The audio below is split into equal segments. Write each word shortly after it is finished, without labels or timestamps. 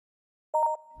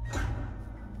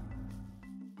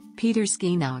Peter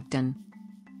Skene Ogden.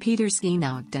 Peter Skene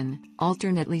Ogden,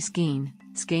 alternately Skeen,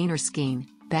 Skein or Skeen,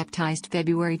 baptized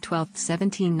February 12,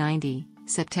 1790,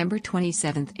 September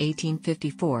 27,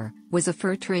 1854, was a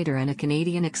fur trader and a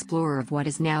Canadian explorer of what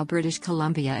is now British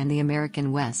Columbia and the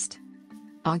American West.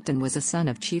 Ogden was a son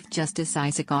of Chief Justice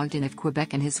Isaac Ogden of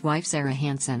Quebec and his wife Sarah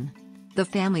Hanson. The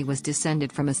family was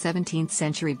descended from a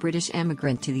 17th-century British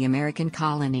emigrant to the American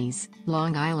colonies,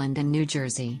 Long Island and New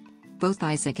Jersey. Both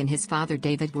Isaac and his father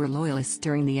David were Loyalists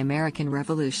during the American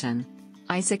Revolution.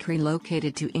 Isaac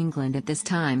relocated to England at this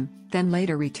time, then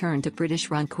later returned to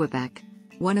British-run Quebec.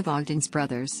 One of Ogden's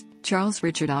brothers, Charles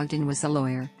Richard Ogden, was a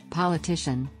lawyer,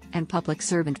 politician, and public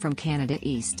servant from Canada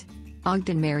East.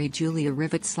 Ogden married Julia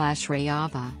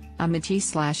Rivet/Rayava, a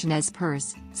Métis/Nez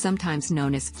Perce, sometimes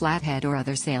known as Flathead or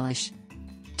other Salish.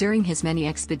 During his many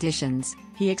expeditions,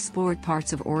 he explored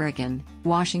parts of Oregon,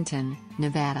 Washington,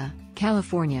 Nevada,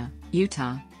 California,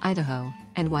 Utah, Idaho,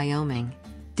 and Wyoming.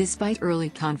 Despite early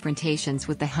confrontations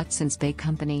with the Hudson's Bay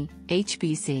Company,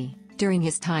 HBC, during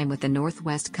his time with the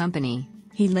Northwest Company,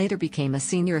 he later became a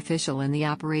senior official in the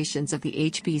operations of the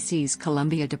HBC's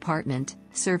Columbia Department,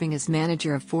 serving as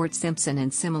manager of Fort Simpson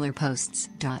and similar posts.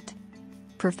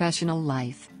 Professional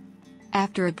life.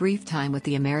 After a brief time with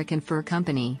the American Fur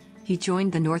Company, he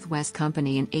joined the Northwest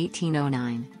Company in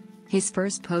 1809. His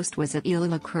first post was at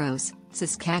Île aux Croix,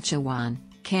 Saskatchewan,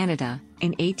 Canada,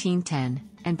 in 1810,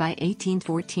 and by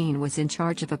 1814 was in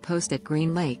charge of a post at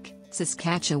Green Lake,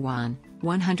 Saskatchewan,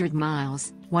 100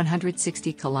 miles,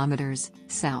 160 kilometers,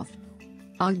 south.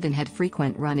 Ogden had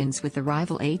frequent run-ins with the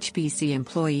rival HBC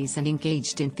employees and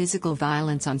engaged in physical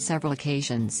violence on several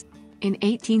occasions. In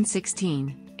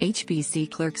 1816,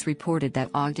 HBC clerks reported that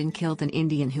Ogden killed an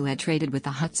Indian who had traded with the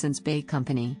Hudson's Bay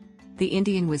Company. The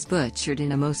Indian was butchered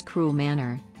in a most cruel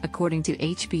manner, according to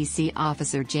HBC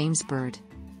officer James Bird.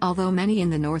 Although many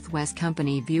in the Northwest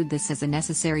Company viewed this as a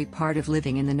necessary part of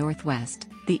living in the Northwest,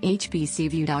 the HBC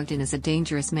viewed Ogden as a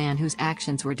dangerous man whose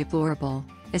actions were deplorable,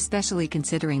 especially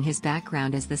considering his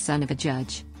background as the son of a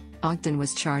judge. Ogden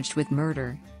was charged with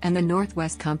murder, and the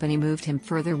Northwest Company moved him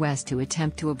further west to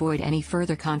attempt to avoid any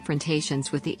further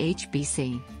confrontations with the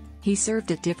HBC. He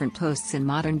served at different posts in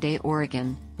modern-day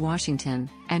Oregon, Washington,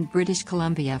 and British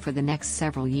Columbia for the next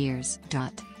several years.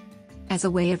 As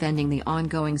a way of ending the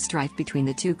ongoing strife between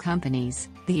the two companies,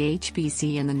 the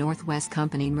HBC and the Northwest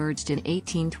Company merged in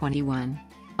 1821.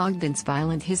 Ogden's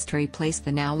violent history placed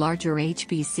the now larger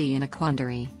HBC in a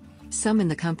quandary. Some in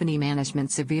the company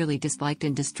management severely disliked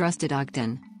and distrusted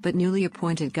Ogden, but newly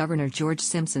appointed Governor George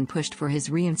Simpson pushed for his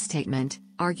reinstatement,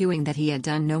 arguing that he had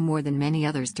done no more than many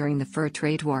others during the fur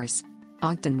trade wars.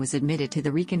 Ogden was admitted to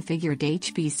the reconfigured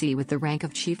HBC with the rank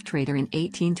of chief trader in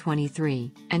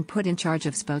 1823, and put in charge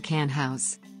of Spokane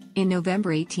House. In November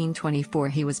 1824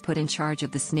 he was put in charge of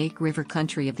the Snake River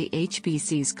country of the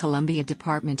HBC's Columbia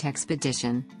Department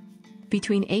expedition.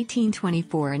 Between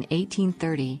 1824 and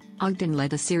 1830, Ogden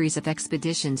led a series of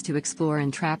expeditions to explore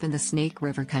and trap in the Snake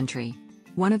River country.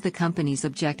 One of the company's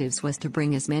objectives was to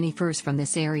bring as many furs from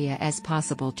this area as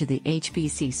possible to the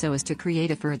HBC so as to create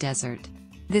a fur desert.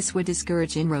 This would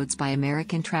discourage inroads by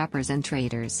American trappers and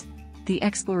traders. The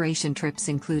exploration trips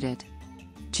included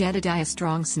Jedediah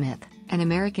Strong Smith, an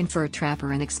American fur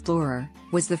trapper and explorer,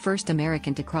 was the first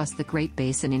American to cross the Great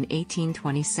Basin in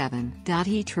 1827.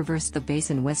 He traversed the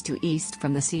basin west to east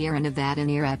from the Sierra Nevada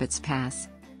near Abbott's Pass.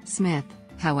 Smith,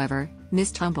 however,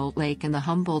 missed Humboldt Lake and the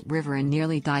Humboldt River and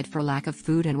nearly died for lack of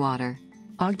food and water.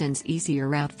 Ogden's easier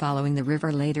route following the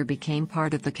river later became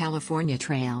part of the California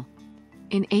Trail.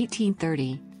 In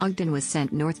 1830, Ogden was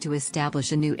sent north to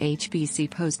establish a new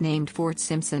HBC post named Fort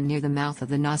Simpson near the mouth of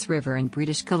the Nass River in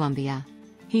British Columbia.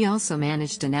 He also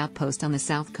managed an outpost on the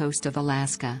south coast of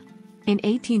Alaska. In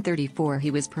 1834 he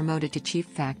was promoted to chief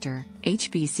factor,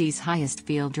 HBC's highest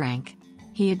field rank.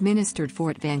 He administered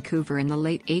Fort Vancouver in the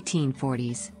late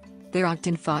 1840s. There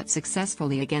Ogden fought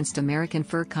successfully against American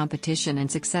fur competition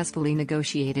and successfully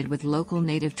negotiated with local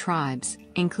native tribes,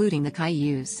 including the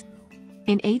Cayuse.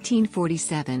 In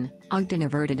 1847, Ogden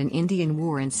averted an Indian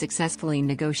war and successfully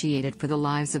negotiated for the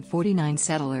lives of 49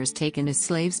 settlers taken as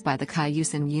slaves by the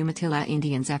Cayuse and Umatilla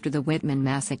Indians after the Whitman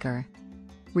Massacre.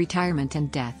 Retirement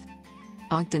and death.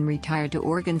 Ogden retired to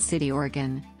Oregon City,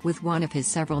 Oregon, with one of his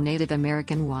several Native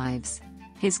American wives.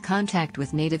 His contact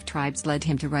with native tribes led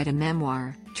him to write a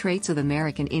memoir, Traits of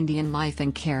American Indian Life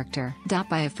and Character,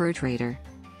 by a fur trader.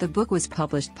 The book was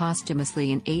published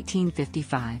posthumously in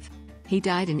 1855. He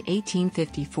died in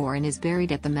 1854 and is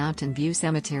buried at the Mountain View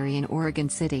Cemetery in Oregon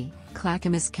City,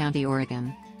 Clackamas County,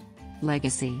 Oregon.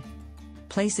 Legacy.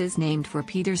 Places named for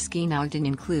Peter Skene Ogden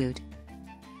include